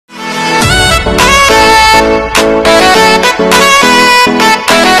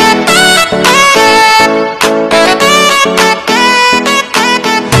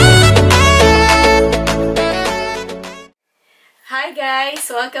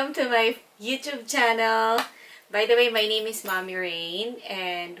Welcome to my YouTube channel. By the way, my name is Mommy Raine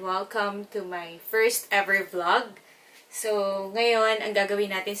and welcome to my first ever vlog. So, ngayon, ang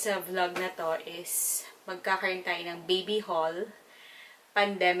gagawin natin sa vlog na to is magkakaroon tayo ng baby haul,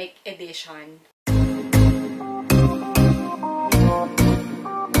 pandemic edition.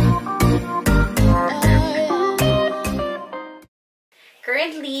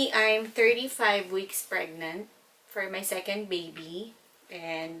 Currently, I'm 35 weeks pregnant for my second baby.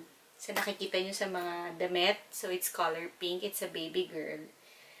 And sa nakikita nyo sa mga damit, so it's color pink. It's a baby girl.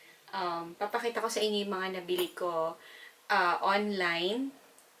 Papakita ko sa inyo yung mga nabili ko online.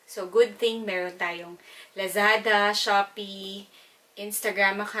 So, good thing meron tayong Lazada, Shopee,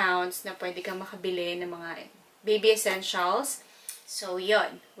 Instagram accounts na pwede kang makabili ng mga baby essentials. So,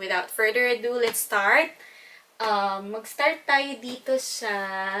 yun. Without further ado, let's start. Mag-start tayo dito sa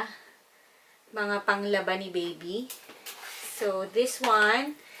mga panglaban ni baby. So, this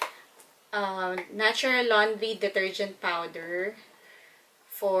one, natural laundry detergent powder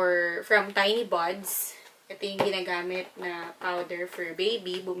from Tiny Buds. Ito yung ginagamit na powder for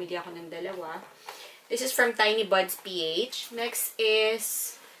baby. Bumili ako ng dalawa. This is from Tiny Buds PH. Next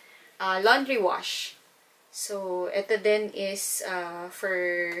is laundry wash. So, ito din is for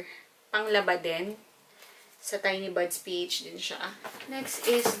panglaba din. Sa Tiny Buds PH din siya. Next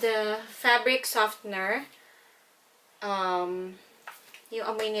is the fabric softener. Yung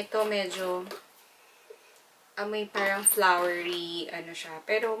amoy nito medyo amoy parang flowery, ano siya.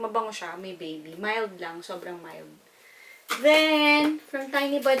 Pero mabango siya, may baby. Mild lang, sobrang mild. Then, from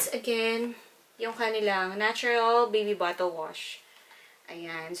Tiny Buds again, yung kanilang natural baby bottle wash.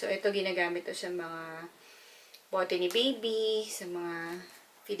 Ayan. So, ito ginagamit to sa mga bote ni baby, sa mga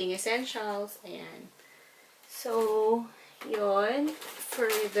feeding essentials. Ayan. So, yun.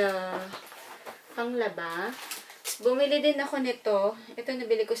 For the panglaba. Bumili din ako nito. Ito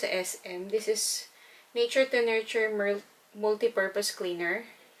nabili ko sa SM. This is Nature to Nurture Multi-Purpose Cleaner.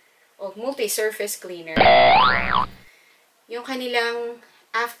 O Multi-Surface Cleaner. Yung kanilang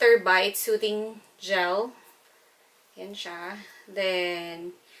After Bite Soothing Gel. Yan siya.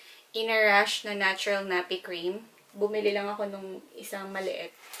 Then, Inaaral na Natural Nappy Cream. Bumili lang ako nung isang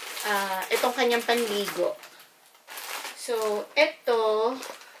maliit. Itong kanyang panligo. So, ito,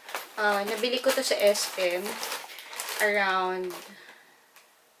 nabili ko to sa SM around,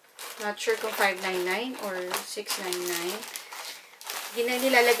 not sure kung $5.99 or $6.99.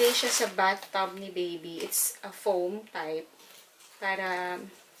 Nilalagay siya sa bathtub ni baby. It's a foam type. Para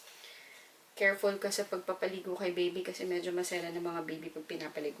careful ka sa pagpapaligo kay baby kasi medyo masela ng mga baby pag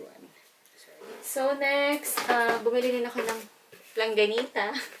pinapaliguan. So, next, bumili din ako ng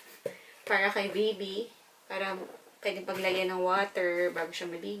langganita para kay baby. Para pwede paglagyan ng water bago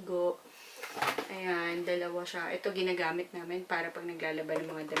siya maligo. Ayan, dalawa siya. Ito ginagamit namin para pag naglalaban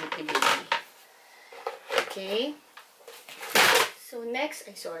ng mga damit ni baby. Okay. So,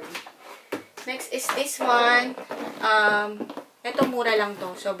 next, Next is this one. Ito mura lang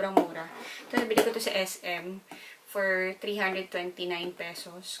to. Sobrang mura. Ito, nabili ko to sa SM for 329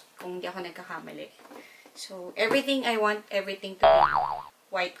 pesos. Kung hindi ako nagkakamali. So, I want everything to be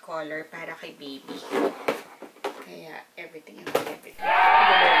white color para kay baby. Kaya, everything.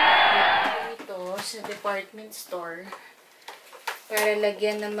 Ito, sa department store, para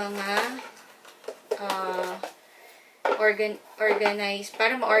lagyan ng mga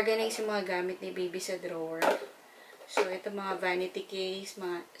para ma-organize yung mga gamit ni baby sa drawer. So, ito mga vanity case,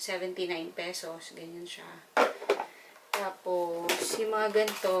 mga 79 pesos, ganyan siya. Tapos, yung mga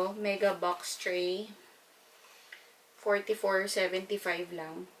ganito, mega box tray, 44.75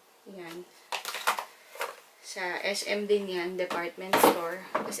 lang. Yan. Sa SM din yan, department store.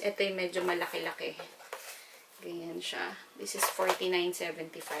 Tapos ito yung medyo malaki-laki. Ganyan siya. This is 49.75.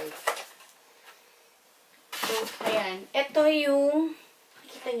 So, ayan. Ito yung,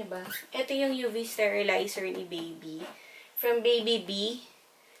 nakita niyo ba? Ito yung UV sterilizer ni baby. From Baby B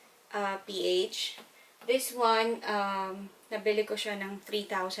PH. This one, nabili ko siya ng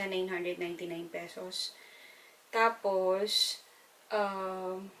 3,999 pesos. Tapos,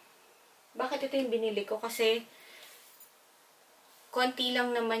 bakit ito yung binili ko? Kasi, konti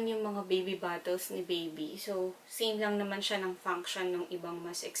lang naman yung mga baby bottles ni baby. So, same lang naman siya ng function ng ibang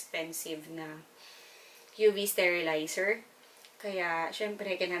mas expensive na UV sterilizer. Kaya,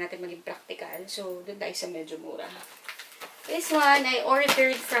 syempre, kailangan natin maging practical. So, doon tayo sa medyo mura. This one, I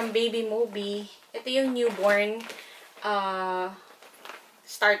ordered from Baby Mobi. Ito yung newborn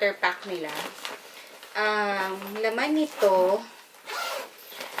starter pack nila. Laman nito,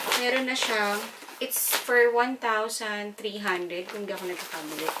 meron na siyang, it's for 1,300 kung di ako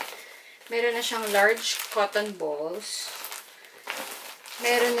nagkakamali. Meron na siyang large cotton balls.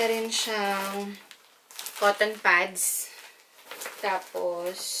 Meron na rin siyang cotton pads.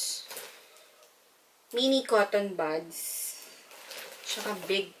 Tapos, mini cotton buds. Tsaka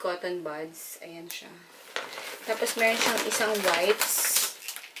big cotton buds. Ayan siya. Tapos, meron siyang isang wipes.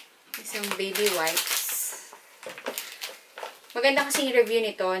 Isang baby wipes. Maganda kasi yung review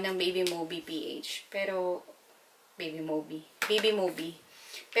nito ng Baby Moby PH. Pero, Baby Moby.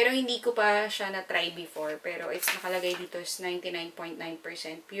 Pero, hindi ko pa siya na-try before. Pero, it's nakalagay dito is 99.9%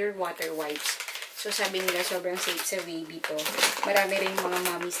 pure water wipes. So, sabi nila, sobrang safe sa baby to. Marami rin mga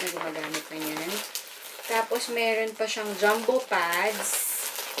mommies na gumagamit na yan. Tapos, meron pa siyang jumbo pads.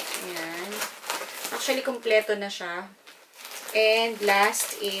 Ayan. Actually, kompleto na siya. And,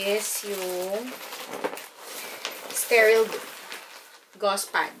 last is yung sterile gauze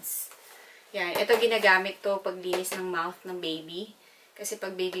pads. Yan. Ito ginagamit to paglinis ng mouth ng baby. Kasi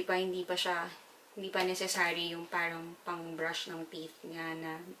pag baby pa, hindi pa necessary yung parang pang-brush ng teeth nga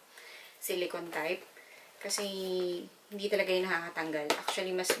na silicone type. Kasi hindi talaga yung nakakatanggal.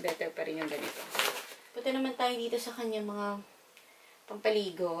 Actually, mas better pa rin yung ganito. Punta naman tayo dito sa kanyang mga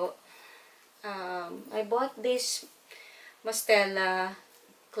pampaligo. I bought this Mostela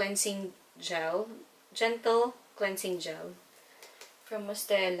cleansing gel. Gentle cleansing gel. From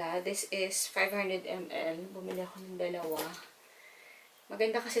Mostela. This is 500 ml. Bumili ako ng dalawa.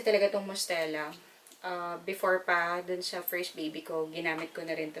 Maganda kasi talaga tong Mostela. Before pa, dun sa first baby ko, ginamit ko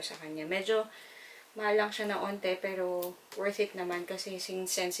na rin to sa kanya. Medyo mahal lang siya na onte, pero worth it naman kasi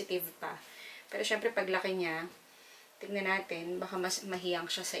sensitive pa. Pero syempre, paglaki niya, tignan natin, baka mas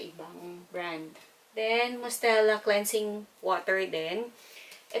mahiyang siya sa ibang brand. Then, Mostela cleansing water din.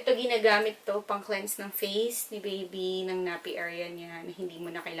 Ito ginagamit to pang cleanse ng face ni baby, ng nappy area niya na hindi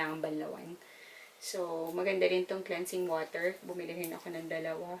mo na kailangan banlawan. So, maganda rin tong cleansing water. Bumili rin ako ng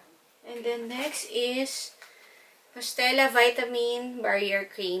dalawa. And then next is Mostela Vitamin Barrier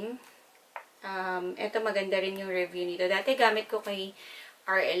Cream. Ito maganda rin yung review nito. Dati gamit ko kay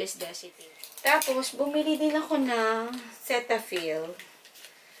RLS Decity. Tapos, bumili din ako ng Cetaphil.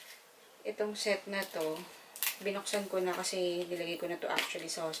 Itong set na to. Binuksan ko na kasi nilagay ko na to actually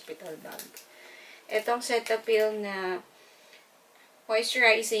sa hospital bag. Itong Cetaphil na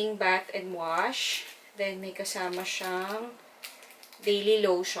moisturizing bath and wash. Then, may kasama siyang daily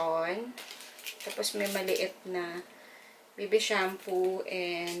lotion. Tapos, may maliit na baby shampoo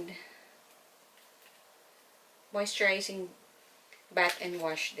and moisturizing bath and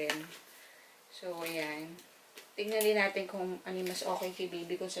wash din. So, ayan. Tingnan din natin kung ano mas okay kay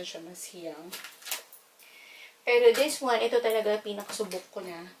baby, kung saan siya mas hiyang. Pero this one, ito talaga pinakasubok ko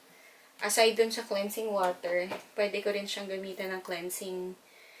na. Aside dun sa cleansing water, pwede ko rin siyang gamitan ng cleansing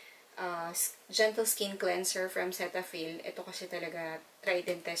gentle skin cleanser from Cetaphil. Ito kasi talaga tried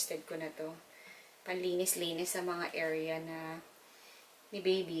and tested ko na to. Panlinis-linis sa mga area na ni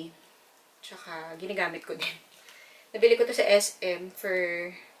baby. Tsaka ginagamit ko din. Nabili ko to sa SM for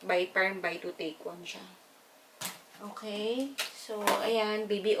parang buy to take one siya. Okay. So, ayan,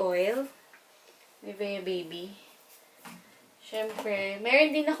 baby oil. Nivea Baby. Siyempre,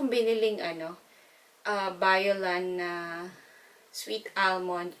 meron din akong biniling Biolan na sweet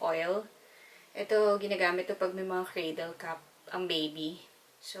almond oil. Ito, ginagamit to pag may mga cradle cap ang baby.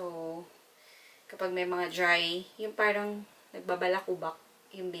 So, kapag may mga dry, yung parang nagbabalakubak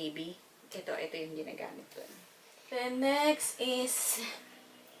yung baby. Ito yung ginagamit ko. Then, next is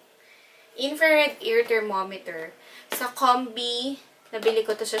infrared ear thermometer. Sa Combi, nabili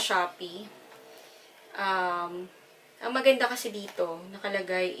ko to sa Shopee. Ang maganda kasi dito,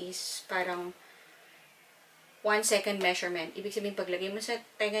 nakalagay is parang 1 second measurement. Ibig sabihin, paglagay mo sa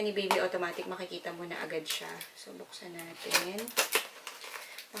tenga ni baby, automatic makikita mo na agad siya. So, buksan natin.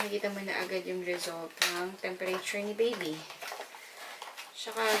 Makikita mo na agad yung result ng temperature ni baby.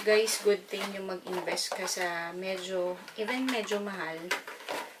 Saka, guys, good thing yung mag-invest ka sa medyo mahal.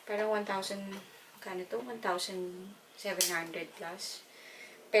 Parang 1,000, kano to? 1,700 plus.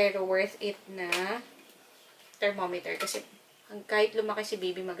 Pero worth it na thermometer. Kasi kahit lumaki si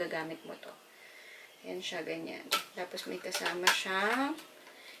baby, magagamit mo to. Yan siya, ganyan. Tapos may kasama siyang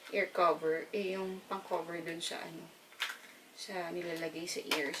ear cover. Yung pang-cover dun sa sa nilalagay sa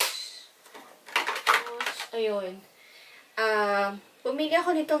ears. Tapos, ayun. Pumili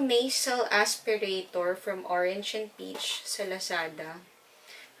ako nitong nasal aspirator from Orange and Peach sa Lazada.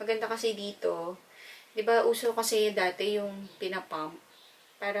 Maganda kasi dito. Diba, uso kasi dati yung pinapump.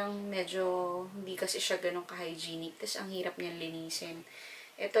 Parang medyo hindi kasi siya ganun ka-hygienic. Tapos ang hirap niyang linisin.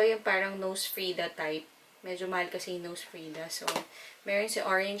 Ito yung parang nose Frida type. Medyo mahal kasi yung nose Frida. So, meron si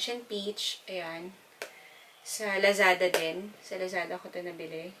Orange and Peach. Ayan. Sa Lazada din. Sa Lazada ko ito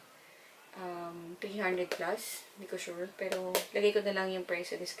nabili. 300 plus. Hindi ko sure. Pero, lagay ko na lang yung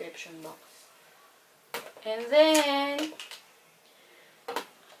price sa description box. And then,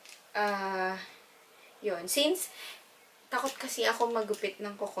 yun. Since, takot kasi ako magupit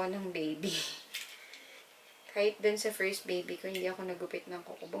ng kuko ng baby. Kahit dun sa first baby ko, hindi ako nagupit ng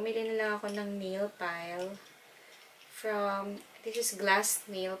kuko. Bumili na lang ako ng nail file from, this is glass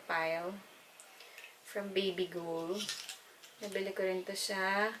nail file from Baby Goal. Nabili ko rin to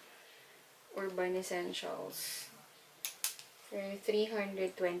sa Urban Essentials for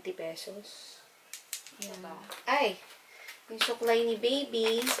 320 pesos. Yan. Ay! Yung suklay ni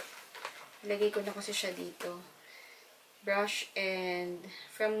baby, ilagay ko na kasi siya dito. Brush and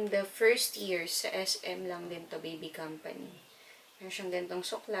from the first year sa SM lang din to, baby company. Meron siyang ganitong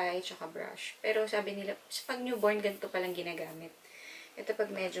suklay, tsaka brush. Pero sabi nila, pag newborn, ganito palang ginagamit. Ito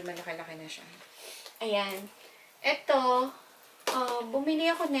pag medyo malaki-laki na siya. Ayan. Ito, bumili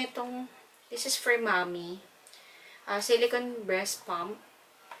ako netong, this is for mommy. Silicone breast pump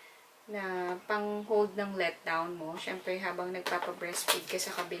na pang-hold ng letdown mo. Siyempre, habang nagpapa-breastfeed ka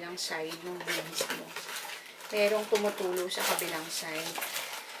sa kabilang side ng babies mo, merong tumutulo sa kabilang side.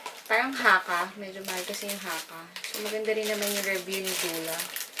 Parang haka. Medyo mahal kasi yung haka. So, maganda rin naman yung review ni Dula.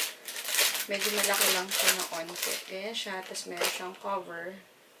 Medyo malaki lang siya na onset. Ganyan siya. Tapos meron siyang cover.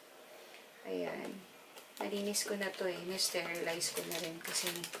 Ayan. Nalinis ko na to eh. Na-sterilize ko na rin kasi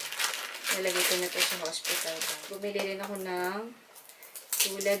nalagay ko na to sa hospital. Bumili rin ako ng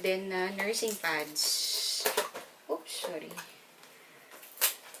Dula din na nursing pads. Oops, sorry.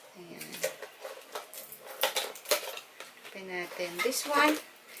 Ayan. Open natin. This one,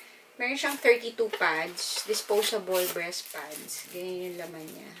 meron siyang 32 pads. Disposable breast pads. Ganyan yung laman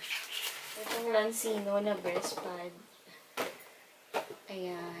niya. Itong Lancino na breast pad.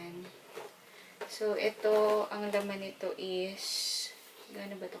 Ayan. So, ito, ang laman nito is,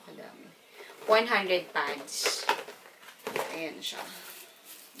 gaano ba ito kadami? 100 pads. Ayan siya.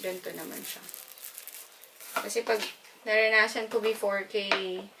 Ganito naman siya. Kasi pag naranasan ko before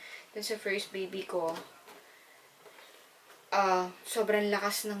dun sa first baby ko, sobrang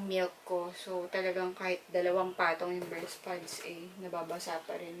lakas ng milk ko. So, talagang kahit 2 patong yung breast pads, nababasa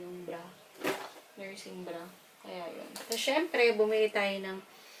pa rin yung bra. Nursing bra. Kaya yun. So, syempre, bumili tayo ng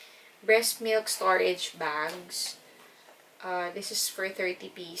breast milk storage bags. This is for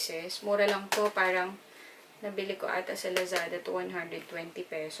 30 pieces. Mura lang to. Parang, nabili ko ata sa Lazada to 120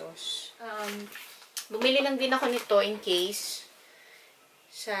 pesos. Bumili lang din ako nito in case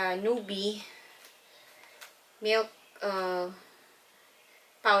sa newbie milk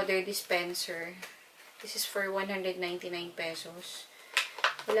powder dispenser. This is for 199 pesos.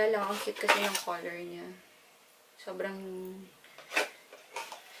 Wala lang. Ang cute kasi yung color niya. Sobrang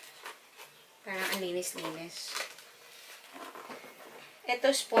parang ang linis-linis.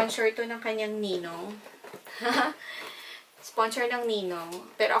 Ito, sponsor to ng kanyang ninong. Sponsor ng ninong.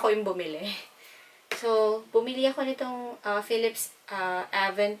 Pero ako yung bumili. So, bumili ako nitong Philips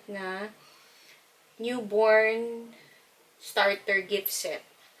Avent na newborn starter gift set.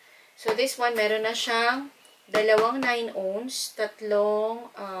 So, this one, meron na siyang 2 9 ounce, 3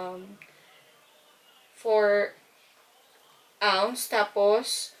 4 ounce,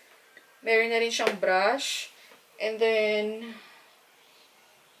 tapos, meron na rin siyang brush, and then,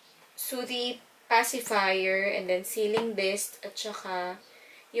 soothing pacifier, and then sealing disc, at saka,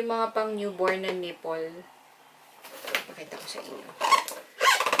 yung mga pang newborn na nipple. Pakita ko sa inyo.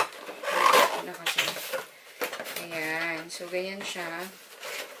 Pakita ko na kasi. Ayan. So, ganyan siya.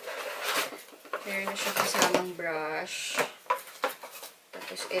 Meron na siya kasamang brush.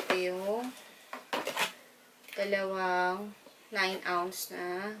 Tapos, ito yung 2 9 ounce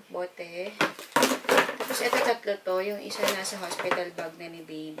na bote. Tapos, ito 3 to. Yung isa nasa hospital bag na ni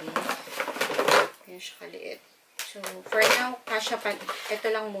baby. Ganyan siya kaliit. So, for now, kasya pa.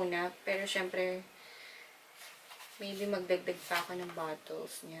 Ito lang muna. Pero, syempre, maybe magdagdag pa ako ng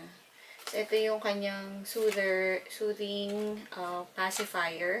bottles niya. So, ito yung kanyang soothing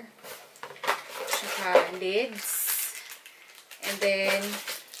pacifier. Saka lids. And then,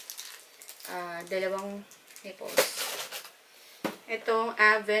 2 nipples. Itong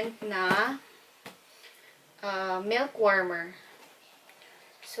Avent na milk warmer.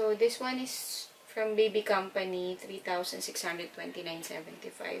 So, this one is from Baby Company, 3,629.75.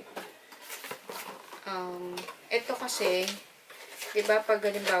 Ito kasi, diba pag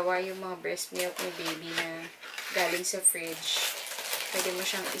halimbawa yung mga breast milk ni baby na galing sa fridge, pwede mo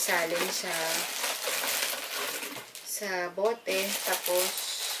siyang isalin sa bote, tapos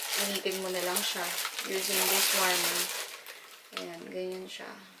initin mo na lang siya using this warmer. Ayan, ganyan siya.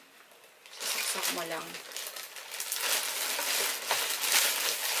 Sasaksak mo lang.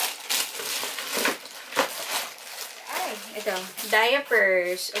 Ito,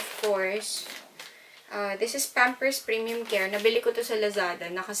 diapers, of course. This is Pampers Premium Care. Nabili ko to sa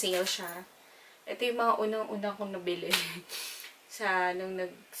Lazada. Naka-sale siya. Ito yung mga unang-unang kong nabili. Nung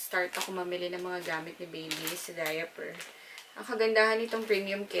nag-start ako mamili ng mga gamit ni baby sa diaper. Ang kagandahan nitong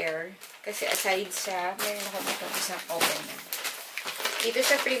Premium Care, kasi aside sa, meron ako dito isang open na. Dito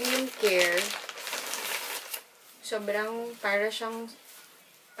sa Premium Care, sobrang para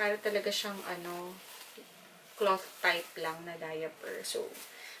talaga siyang cloth type lang na diaper. So,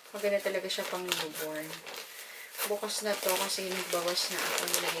 maganda talaga siya pang newborn. Bukas na to kasi nagbawas na ako.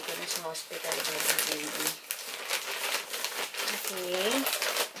 Nilagay ko na sa hospital baby. Okay.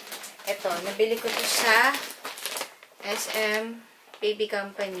 Ito, nabili ko to sa SM Baby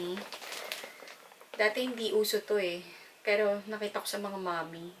Company. Dati hindi uso to eh. Pero nakita ko sa mga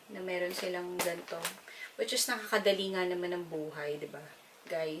mommy na meron silang ganito. Which is nakakadali nga naman ng buhay, diba?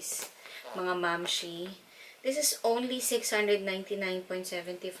 Guys, mga mamshi. This is only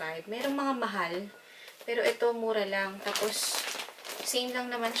 699.75. Merong mga mahal. Pero ito, mura lang. Tapos, same lang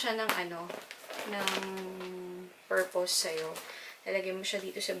naman siya ng ng purpose sa'yo. Lalagyan mo siya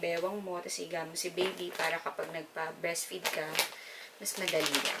dito sa bewang mo, tapos higa mo si baby para kapag nagpa-breastfeed ka, mas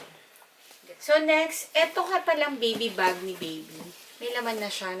madali lang. So, next, eto ka palang baby bag ni baby. May laman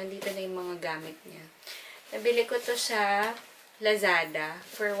na siya. Nandito na yung mga gamit niya. Nabili ko to sa Lazada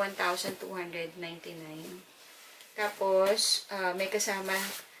for 1,299. Tapos, may kasama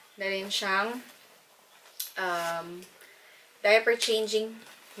na rin siyang diaper changing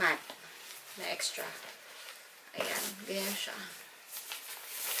mat na extra. Ayan, ganyan siya.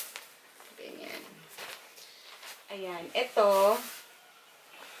 Ganyan. Ayan, ito,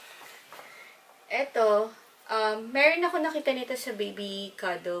 meron ako nakita nito sa Baby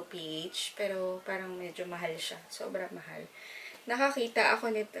Cuddle PH, pero parang medyo mahal siya. Sobrang mahal. Nakakita ako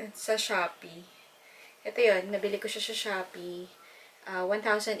nito sa Shopee. Ito yun, nabili ko siya sa Shopee.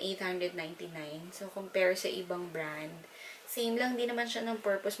 1,899. So, compare sa ibang brand. Same lang din naman siya ng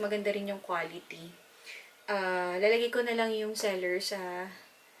purpose. Maganda rin yung quality. Lalagay ko na lang yung seller sa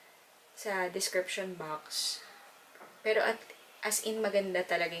description box. Pero as in, maganda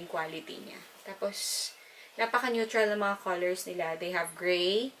talaga yung quality niya. Tapos, napaka-neutral ng mga colors nila. They have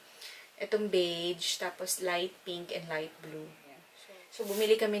gray, itong beige, tapos light pink and light blue. So,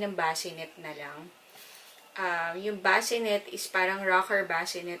 bumili kami ng bassinet na lang. Yung bassinet is parang rocker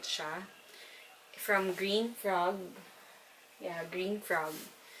bassinet siya. From Green Frog. Yeah, Green Frog.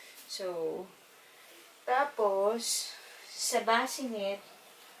 So, tapos, sa bassinet,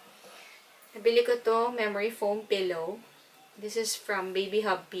 nabili ko to memory foam pillow. This is from Baby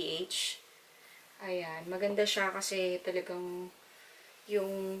Hub PH. Ayan, maganda siya kasi talagang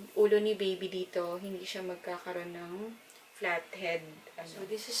yung ulo ni baby dito, hindi siya magkakaroon ng flat head. So,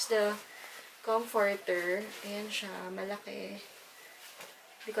 this is the comforter. Ayan siya, malaki.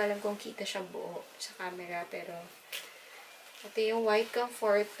 Hindi ko alam kung kita siya buo sa camera, pero ito yung white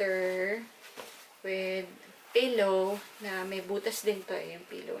comforter with pillow na may butas din to yung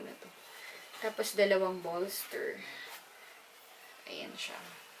pillow na to. Tapos dalawang bolster. Ayan siya.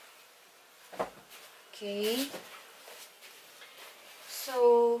 Okay. So,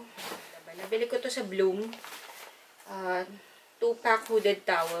 nabili ko to sa Bloom. 2-pack hooded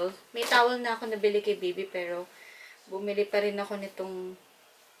towel. May towel na ako nabili kay baby, pero bumili pa rin ako nitong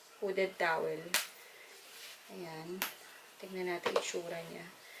hooded towel. Ayan. Tingnan natin itsura niya.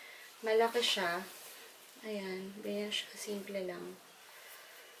 Malaki siya. Ayan. Ganyan siya. Simple lang.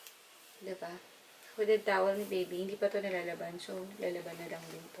 Diba? Hooded towel ni baby. Hindi pa to nalalaban. So, lalaban na lang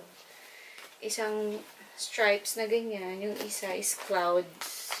din to. Isang stripes na ganyan. Yung isa is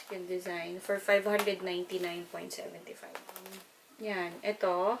clouds. Yung design. For 599.75. Yan.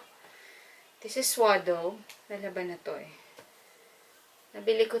 Ito. This is swaddle. Lalaban na to eh.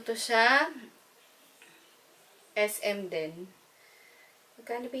 Nabili ko to sa SM din.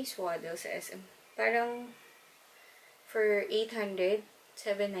 Magkano ba yung swaddle sa SM? Parang for 800,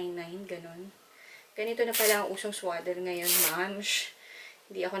 799, ganun. Ganito na pala ang usong swaddle ngayon, mams.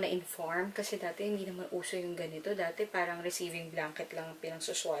 Hindi ako na-inform kasi dati hindi naman uso yung ganito. Dati parang receiving blanket lang ang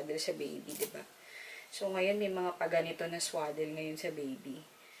pinangsuswaddle sa baby, diba? So, ngayon may mga paganito na swaddle ngayon sa baby.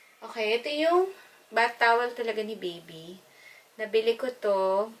 Okay, ito yung bath towel talaga ni baby. Nabili ko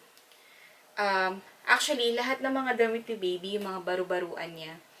to. Actually, lahat ng mga damit ni baby, yung mga baru-baruan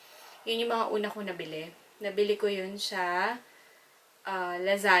niya, yun yung mga una kong nabili. Nabili ko yun sa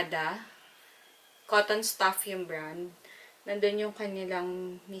Lazada. Cotton Stuff yung brand. Nandun yung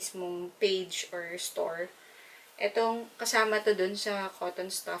kanilang mismong page or store. Etong kasama to dun sa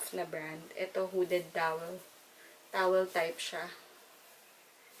Cotton Stuff na brand. Ito hooded towel. Towel type siya.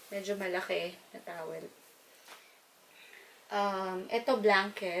 Medyo malaki na towel. Ito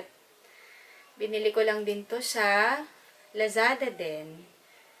blanket. Binili ko lang din to sa Lazada din.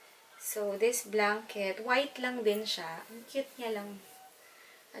 So, this blanket, white lang din siya. Ang cute niya lang.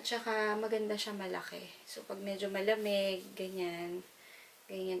 At saka, maganda siya malaki. So, pag medyo malamig, ganyan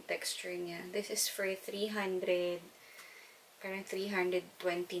texture niya. This is for 300, parang 329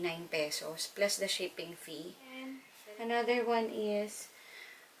 pesos, plus the shipping fee. And another one is,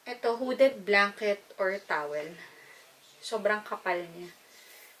 ito, hooded blanket or towel. Sobrang kapal niya.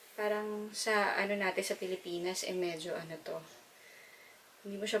 Parang sa, natin sa Pilipinas, medyo to.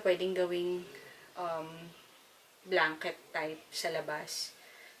 Hindi mo siya pwedeng gawing blanket type sa labas.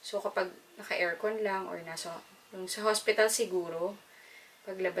 So, kapag naka-aircon lang or sa hospital siguro,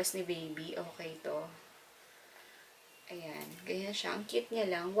 paglabas ni baby, okay to. Ayan, ganyan siya. Ang cute niya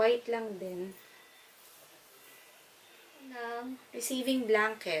lang. White lang din. Receiving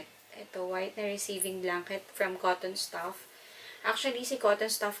blanket. Ito, white na receiving blanket from Cotton Stuff. Actually, si Cotton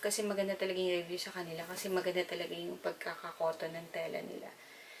Stuff kasi maganda talaga yung review sa kanila kasi maganda talaga yung pagkakakoton ng tela nila.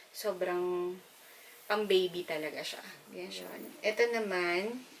 Sobrang pang baby talaga siya. Ganyan siya. Ito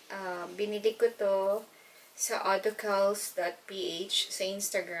naman, binili ko to sa autocals.ph sa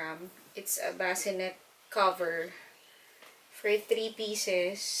Instagram. It's a bassinet cover for 3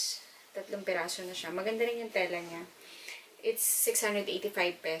 pieces. 3 piraso na siya. Maganda rin yung tela niya. It's 685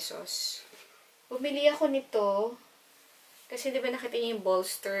 pesos. Bumili ako nito kasi di ba nakita niyo yung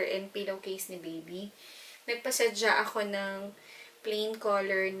bolster and pillowcase ni baby. Nagpasadya ako ng plain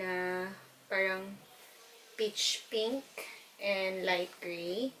color na parang peach pink and light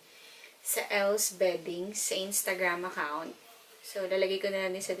gray sa Elle's Bedding sa Instagram account. So, lalagay ko na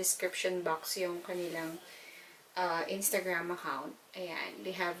lang din sa description box yung kanilang Instagram account. Ayan.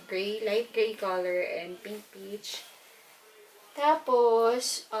 They have gray, light gray color and pink peach.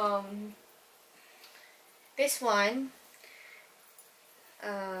 Tapos, this one,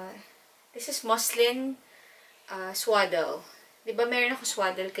 this is muslin swaddle. Diba meron ako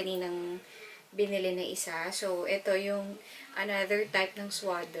swaddle kaninang binili na isa. So, ito yung another type ng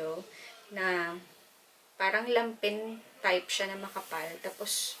swaddle na parang lampin type siya na makapal.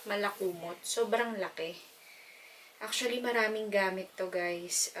 Tapos, malakumot. Sobrang laki. Actually, maraming gamit to,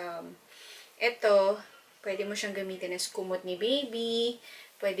 guys. Ito, pwede mo siyang gamitin as kumot ni baby.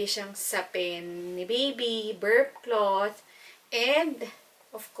 Pwede siyang sapin ni baby, burp cloth, and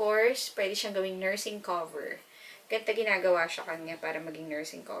of course, pwede siyang gawing nursing cover. Ganda ginagawa siya kanya para maging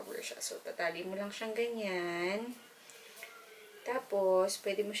nursing cover siya. So, tatali mo lang siyang ganyan. Tapos,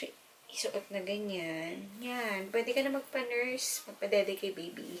 pwede mo siya isuot na ganyan. Yan. Pwede ka na magpa-nurse, magpa-dede kay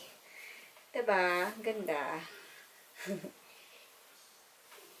baby. Diba? Ganda.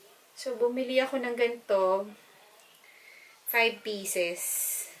 So, bumili ako ng ganito. 5 pieces.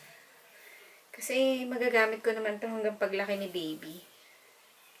 Kasi, magagamit ko naman ito hanggang paglaki ni baby.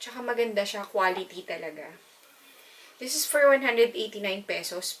 Tsaka maganda siya, quality talaga. This is for 189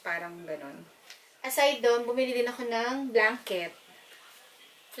 pesos, parang ganon. Aside doon, bumili din ako ng blanket.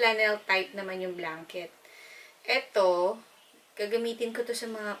 Flannel type naman yung blanket. Ito, gagamitin ko to sa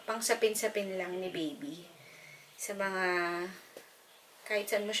mga pangsapin-sapin lang ni baby. Sa mga, kahit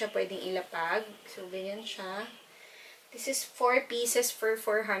saan mo siya pwedeng ilapag. So, ganyan siya. This is 4 pieces for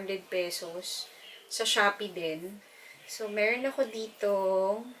 400 pesos. Sa Shopee din. So, meron ako dito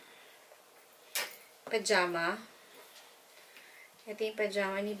pajama. Ito yung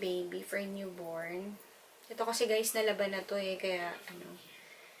pajama ni baby for newborn. Ito kasi guys, nalaban na to kaya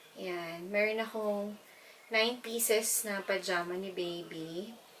yan. Meron akong 9 pieces na pajama ni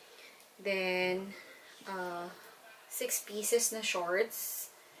baby. Then, 6 pieces na shorts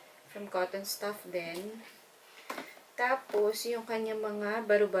from Cotton Stuff din. Tapos, yung kanyang mga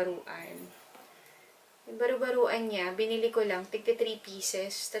baru-baruan. Yung baru-baruan niya, binili ko lang, tigti 3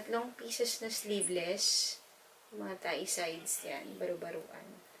 pieces. 3 pieces na sleeveless. Mga tie sides yan, baru-baruan.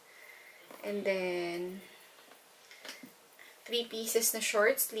 And then, 3 pieces na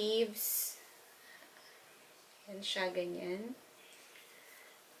short sleeves. Yan siya, ganyan.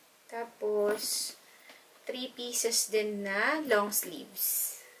 Tapos, 3 pieces din na long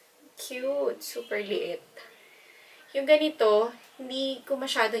sleeves. Cute! Super liit. Yung ganito, hindi ko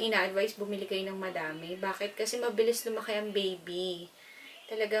masyadong ina-advise bumili kayo ng madami. Bakit? Kasi mabilis lumaki ang baby.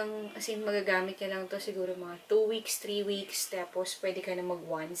 Talagang, as in, magagamit niya lang to siguro mga 2 weeks, 3 weeks. Tapos, pwede ka na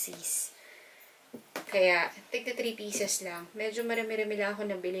mag-onesies. Kaya, tigta 3 pieces lang. Medyo marami-rami lang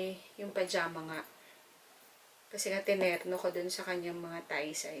ako nabili yung pajama nga. Kasi nga, tinerno ko dun sa kanyang mga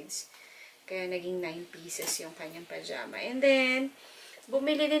tie sides. Kaya, naging 9 pieces yung kanyang pajama. And then,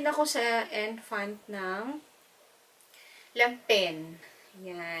 bumili din ako sa Enfant ng lampin.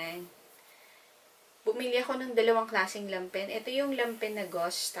 Yan. bumili ako ng dalawang klaseng lampin. Ito yung lampin na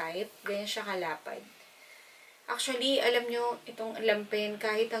gauze type. Ganyan siya kalapad. Actually, alam nyo, itong lampin,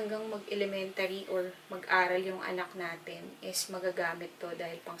 kahit hanggang mag-elementary or mag-aral yung anak natin, is magagamit to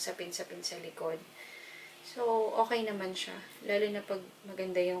dahil pang sapin-sapin sa likod. So, okay naman siya. Lalo na pag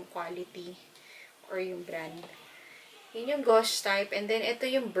maganda yung quality or yung brand. Yun yung gauze type. And then, ito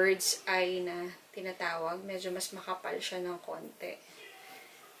yung bird's eye na tinatawag. Medyo mas makapal siya ng konti.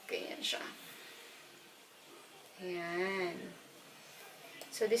 Ganyan siya. Ayan.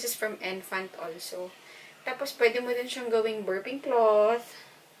 So, this is from Enfant also. Tapos, pwede mo din siyang gawing burping cloth,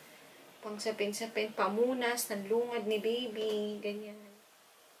 pang sapin-sapin, pamunas, ng lungad ni baby, ganyan.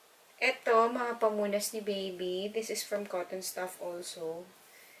 Ito, mga pamunas ni baby. This is from Cotton Stuff also.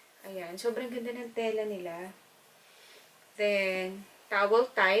 Ayan, sobrang ganda ng tela nila. Then, towel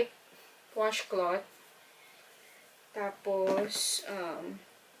type, washcloth. Tapos,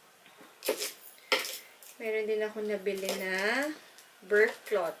 meron din ako nabili na burp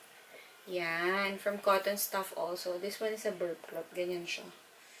cloth. Yan, from Cotton Stuff also. This one is a burp cloth. Ganyan siya.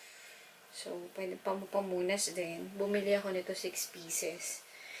 So, pwede pamunas din. Bumili ako nito 6 pieces.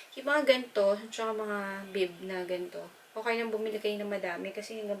 Yung mga ganito, tsaka mga bib na ganito, okay nang bumili kayo ng madami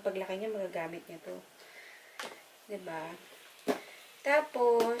kasi hanggang paglaki niya, magagamit niya to. Diba?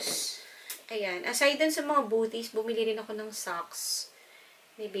 Tapos, ayan. Aside dun sa mga booties, bumili rin ako ng socks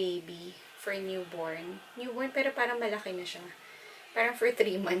ni baby for newborn. Newborn, pero parang malaki na siya. Parang for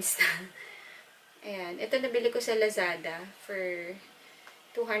 3 months na. Ayan. Ito nabili ko sa Lazada for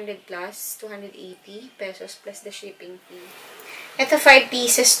 200 plus, 280 pesos plus the shipping fee. Ito 5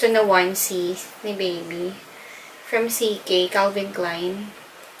 pieces to na onesie ni baby. From CK, Calvin Klein.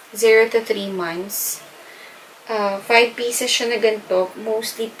 0 to 3 months. 5 pieces siya na ganito.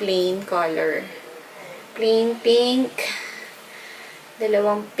 Mostly plain color. Plain pink.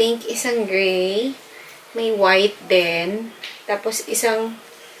 Dalawang pink, isang gray. May white din. Tapos, isang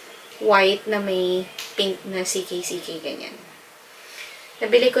white na may pink na CK, ganyan.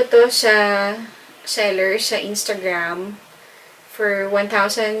 Nabili ko to sa seller sa Instagram for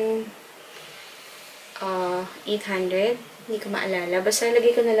 1,800. Hindi ko maalala. Basta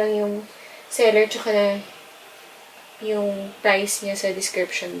lagay ko na lang yung seller tsaka yung price niya sa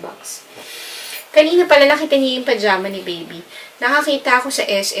description box. Kanina pala nakita niyo yung pajama ni baby. Nakakita ako sa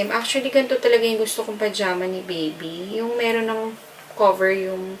SM. Actually, ganito talaga yung gusto kong pajama ni baby. Yung meron ng cover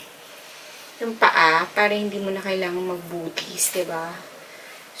yung paa para hindi mo na kailangan mag-booties, diba?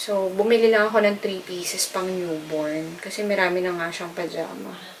 So, bumili lang ako ng 3 pieces pang newborn. Kasi marami na nga siyang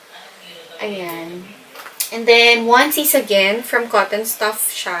pajama. Ayan. And then, onesies again. From Cotton Stuff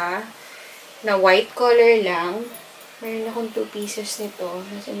siya. Na white color lang. Meron akong 2 pieces nito.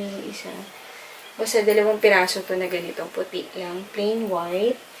 Nasaan yung isa? Basta 2 piraso to na ganitong puti lang. Plain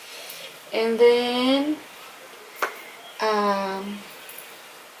white. And then,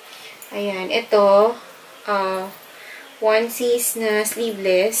 ayan. Ito, onesies na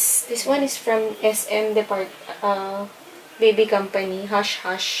sleeveless. This one is from SM Baby Company. Hush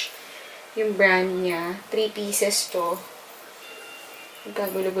Hush. Yung brand niya. 3 pieces to.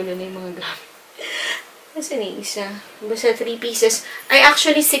 Nagkagulo-gulo na yung mga gamit. Kasi na isa. Basta 3 pieces. Ay,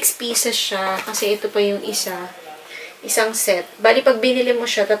 actually 6 pieces siya. Kasi ito pa yung isa. Isang set. Bali, pag binili mo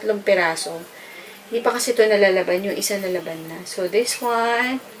siya, 3 piraso. Hindi pa kasi ito nalalaban. Yung isa nalaban na. So, this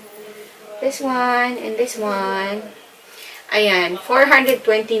one, and this one. Ayan.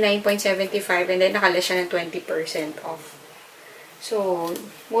 429.75. And then, nakala siya ng 20% off. So,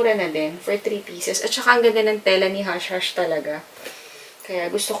 mura na din. For 3 pieces. At saka, ang ganda ng tela ni Hush Hush talaga. Kaya,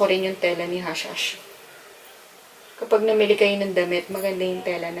 gusto ko rin yung tela ni Hush Hush. Kapag namili kayo ng damit, maganda yung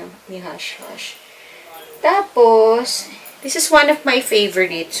tela ni Hush Hush. Tapos, this is one of my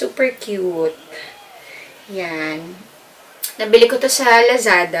favorite. Super cute. Yan. Nabili ko to sa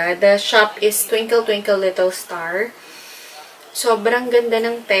Lazada. The shop is Twinkle Twinkle Little Star. Sobrang ganda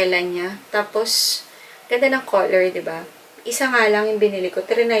ng tela niya. Tapos, ganda ng color, diba? Isa nga lang yung binili ko.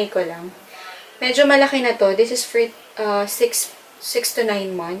 Trinay ko lang. Medyo malaki na to. This is for 6 to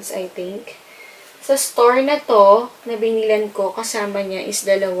 9 months, I think. Sa store na to, na binilan ko, kasama niya is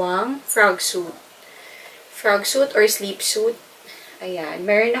 2 frog suit. Frog suit or sleep suit. Ayan.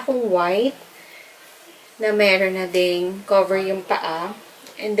 Meron akong white na meron na ding cover yung paa.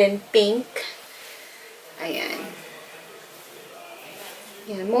 And then pink. Ayan.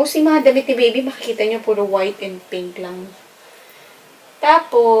 Ayan. Mostly mga damit ni baby, makikita nyo puro white and pink lang.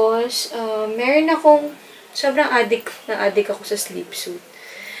 Tapos, meron akong sobrang addict ako sa sleep suit.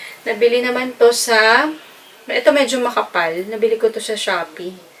 Nabili naman to sa, ito medyo makapal. Nabili ko to sa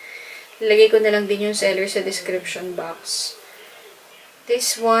Shopee. Lagay ko na lang din yung seller sa description box.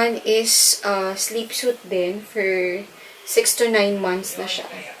 This one is sleep suit din for 6 to 9 months na siya.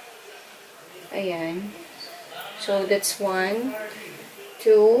 Ayan. So, that's 1,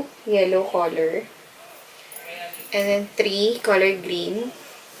 2, yellow color. And then 3, color green.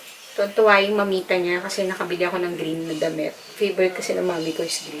 Tuwa yung mamita niya kasi nakabili ako ng green na damit. Favorite kasi ng mami ko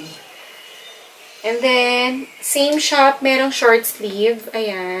is green. And then, same shop, merong short sleeve.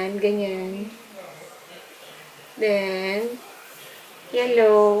 Ayan, ganyan. Then,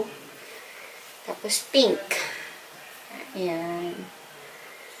 yellow. Tapos, pink. Ayan.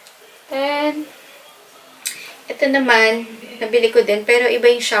 Then, ito naman, nabili ko din, pero iba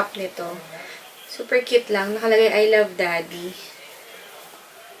yung shop nito. Super cute lang. Nakalagay, I love daddy.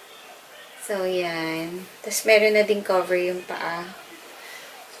 So, yan. Tapos, meron na din cover yung paa.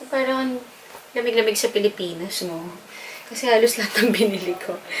 So, parang lamig-lamig sa Pilipinas, no? Kasi halos lahat ng binili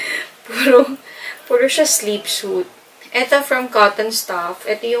ko. Puro siya sleep suit. Ito from Cotton Stuff.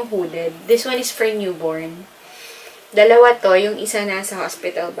 Ito yung hooded. This one is for newborn. Dalawa to. Yung isa nasa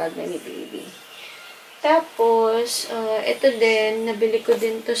hospital bag na ni baby. Tapos, ito din. Nabili ko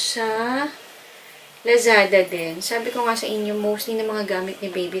din to sa Lazada din. Sabi ko nga sa inyo, mostly ng mga gamit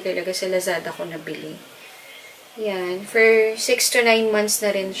ni baby talaga sa Lazada ko nabili. Yan. For 6 to 9 months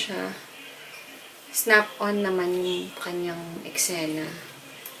na rin siya. Snap-on naman yung kanyang eksena.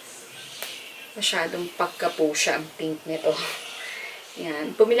 Masyadong pagka-pusha ang pink nito.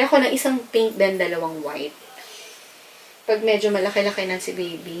 Yan. Bumili ako ng isang pink then dalawang white. Pag medyo malaki-laki na si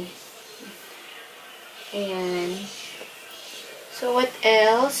baby. Ayan. So, what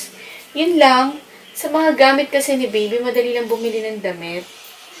else? Yun lang. Sa mga gamit kasi ni baby, madali lang bumili ng damit.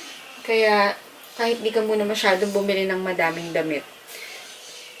 Kaya, kahit di ka muna masyadong bumili ng madaming damit,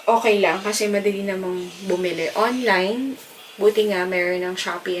 okay lang kasi madali namang bumili online. Buti nga meron ng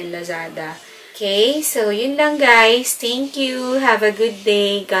Shopee and Lazada. Okay, so yun lang guys. Thank you. Have a good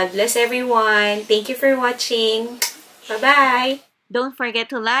day. God bless everyone. Thank you for watching. Bye-bye. Don't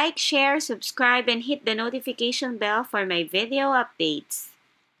forget to like, share, subscribe, and hit the notification bell for my video updates.